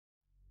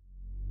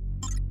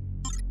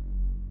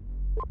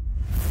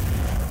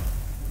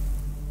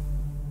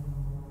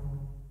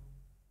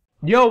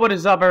Yo, what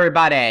is up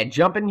everybody?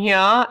 Jumpin'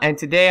 here, and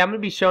today I'm going to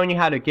be showing you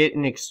how to get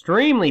an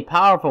extremely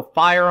powerful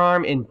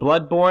firearm in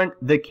Bloodborne,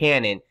 the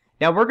cannon.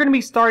 Now we're going to be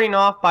starting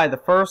off by the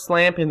first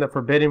lamp in the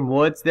Forbidden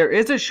Woods. There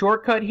is a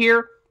shortcut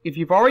here. If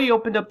you've already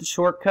opened up the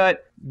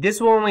shortcut, this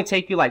will only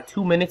take you like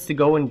 2 minutes to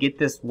go and get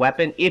this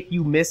weapon if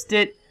you missed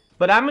it.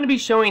 But I'm going to be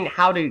showing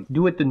how to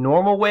do it the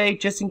normal way,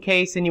 just in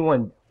case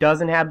anyone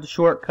doesn't have the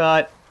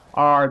shortcut,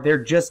 or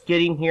they're just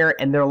getting here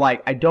and they're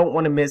like, I don't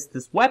want to miss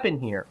this weapon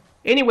here.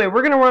 Anyway,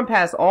 we're going to run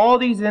past all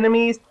these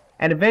enemies,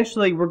 and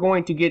eventually we're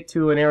going to get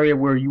to an area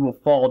where you will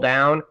fall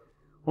down.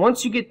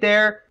 Once you get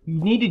there,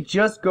 you need to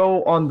just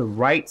go on the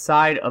right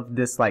side of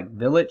this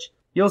village.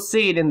 You'll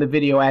see it in the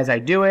video as I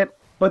do it.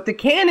 But the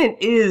cannon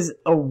is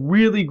a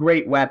really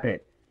great weapon.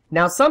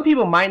 Now, some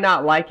people might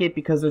not like it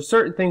because there's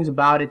certain things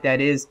about it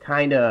that is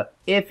kind of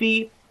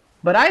iffy,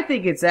 but I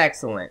think it's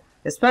excellent,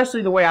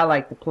 especially the way I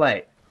like to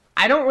play.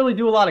 I don't really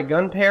do a lot of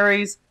gun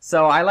parries,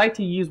 so I like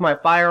to use my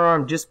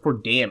firearm just for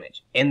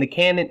damage, and the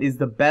cannon is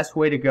the best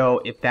way to go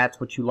if that's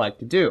what you like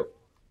to do.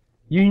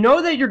 You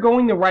know that you're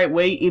going the right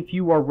way if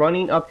you are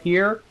running up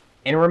here,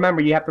 and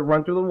remember you have to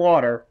run through the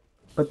water,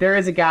 but there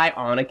is a guy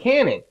on a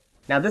cannon.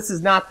 Now this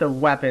is not the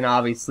weapon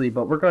obviously,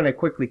 but we're going to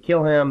quickly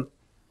kill him,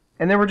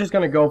 and then we're just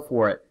going to go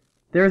for it.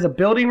 There is a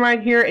building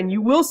right here, and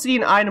you will see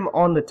an item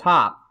on the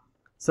top.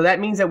 So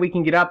that means that we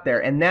can get up there,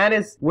 and that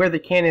is where the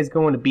cannon is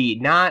going to be.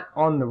 Not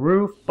on the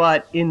roof,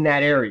 but in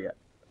that area.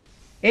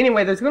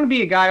 Anyway, there's going to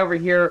be a guy over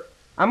here.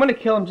 I'm going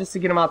to kill him just to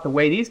get him out the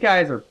way. These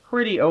guys are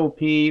pretty OP.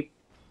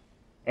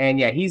 And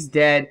yeah, he's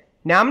dead.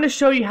 Now I'm going to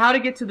show you how to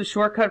get to the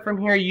shortcut from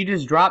here. You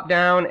just drop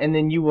down, and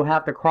then you will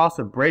have to cross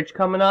a bridge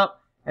coming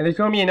up. And there's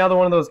going to be another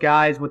one of those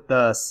guys with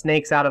the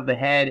snakes out of the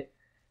head.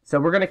 So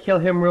we're going to kill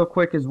him real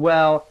quick as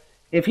well.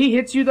 If he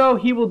hits you though,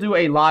 he will do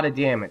a lot of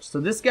damage. So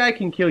this guy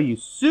can kill you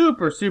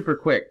super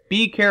quick.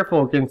 Be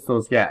careful against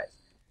those guys.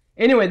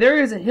 Anyway, there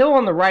is a hill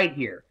on the right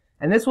here.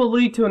 And this will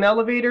lead to an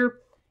elevator.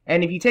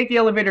 And if you take the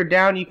elevator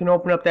down, you can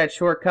open up that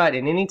shortcut.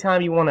 And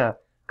anytime you want to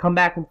come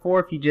back and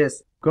forth, you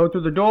just go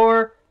through the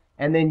door.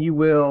 And then you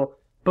will,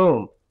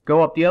 boom,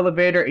 go up the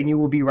elevator and you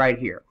will be right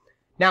here.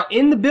 Now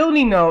in the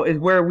building though is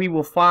where we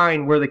will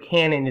find where the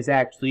cannon is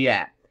actually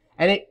at.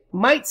 And it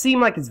might seem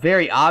like it's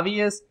very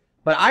obvious,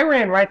 but I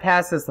ran right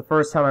past this the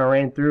first time I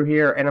ran through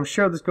here, and I'm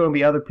sure there's going to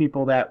be other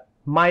people that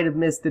might have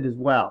missed it as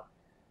well.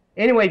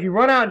 Anyway, if you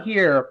run out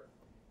here,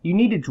 you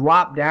need to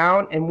drop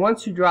down, and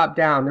once you drop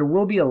down, there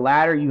will be a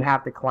ladder you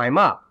have to climb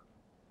up.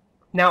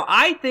 Now,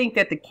 I think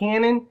that the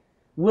cannon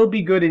will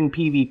be good in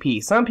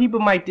PvP. Some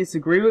people might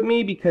disagree with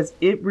me because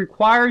it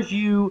requires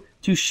you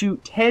to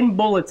shoot 10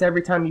 bullets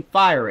every time you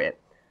fire it.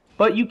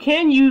 But you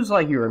can use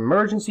your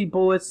emergency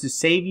bullets to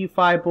save you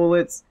 5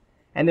 bullets.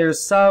 And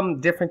there's some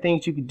different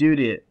things you could do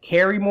to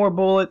carry more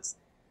bullets.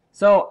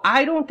 So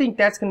I don't think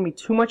that's going to be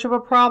too much of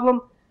a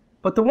problem.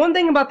 But the one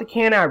thing about the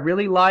cannon I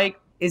really like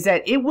is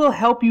that it will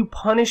help you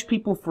punish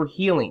people for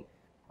healing.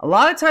 A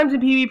lot of times in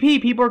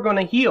PvP, people are going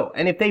to heal.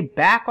 And if they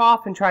back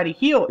off and try to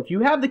heal, if you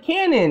have the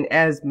cannon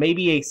as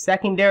maybe a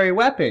secondary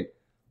weapon,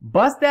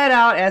 bust that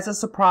out as a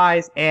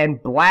surprise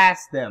and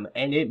blast them.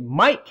 And it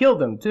might kill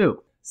them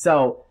too.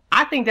 So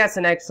I think that's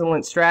an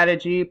excellent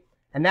strategy.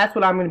 And that's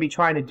what I'm going to be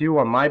trying to do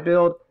on my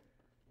build.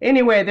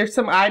 Anyway, there's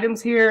some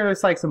items here.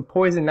 There's some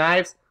poison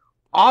knives.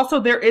 Also,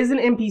 there is an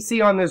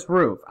NPC on this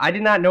roof. I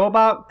did not know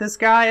about this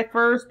guy at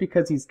first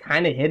because he's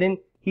kind of hidden.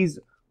 He's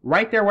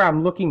right there where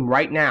I'm looking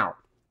right now.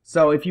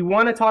 So if you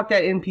want to talk to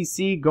that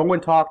NPC, go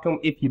and talk to him.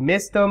 If you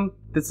missed him,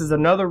 this is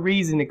another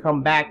reason to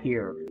come back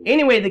here.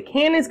 Anyway, the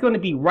cannon is going to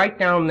be right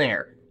down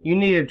there. You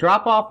need to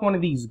drop off one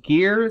of these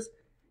gears,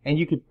 and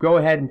you could go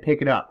ahead and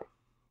pick it up.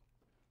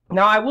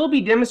 Now, I will be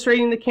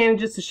demonstrating the cannon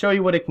just to show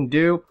you what it can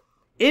do.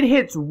 It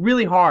hits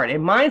really hard,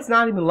 and mine's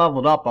not even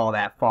leveled up all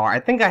that far. I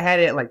think I had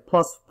it at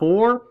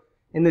 +4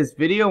 in this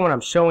video when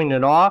I'm showing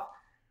it off.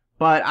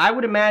 But I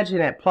would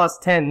imagine at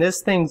 +10,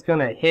 this thing's going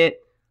to hit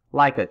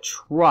like a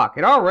truck.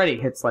 It already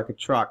hits like a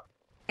truck.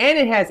 And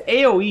it has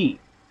AoE.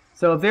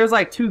 So if there's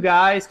 2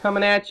 guys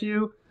coming at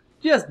you,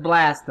 just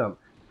blast them.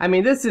 I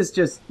mean, this is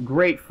just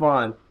great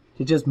fun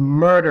to just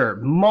murder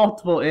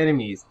multiple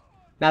enemies.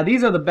 Now,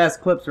 these are the best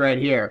clips right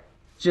here.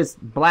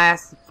 Just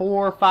blast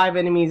 4 or 5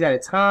 enemies at a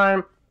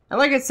time. And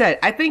like I said,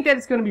 I think that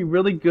it's going to be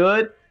really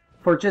good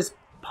for just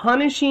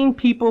punishing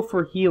people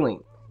for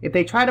healing. If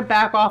they try to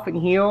back off and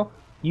heal,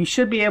 you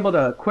should be able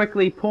to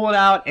quickly pull it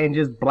out and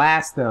just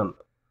blast them.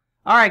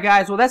 Alright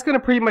guys, well that's going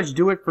to pretty much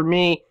do it for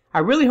me. I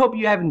really hope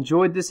you have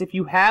enjoyed this. If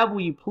you have,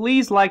 will you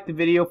please like the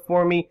video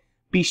for me?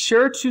 Be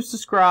sure to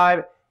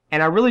subscribe.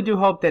 And I really do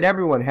hope that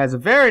everyone has a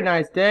very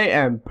nice day.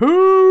 And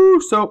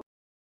peace out.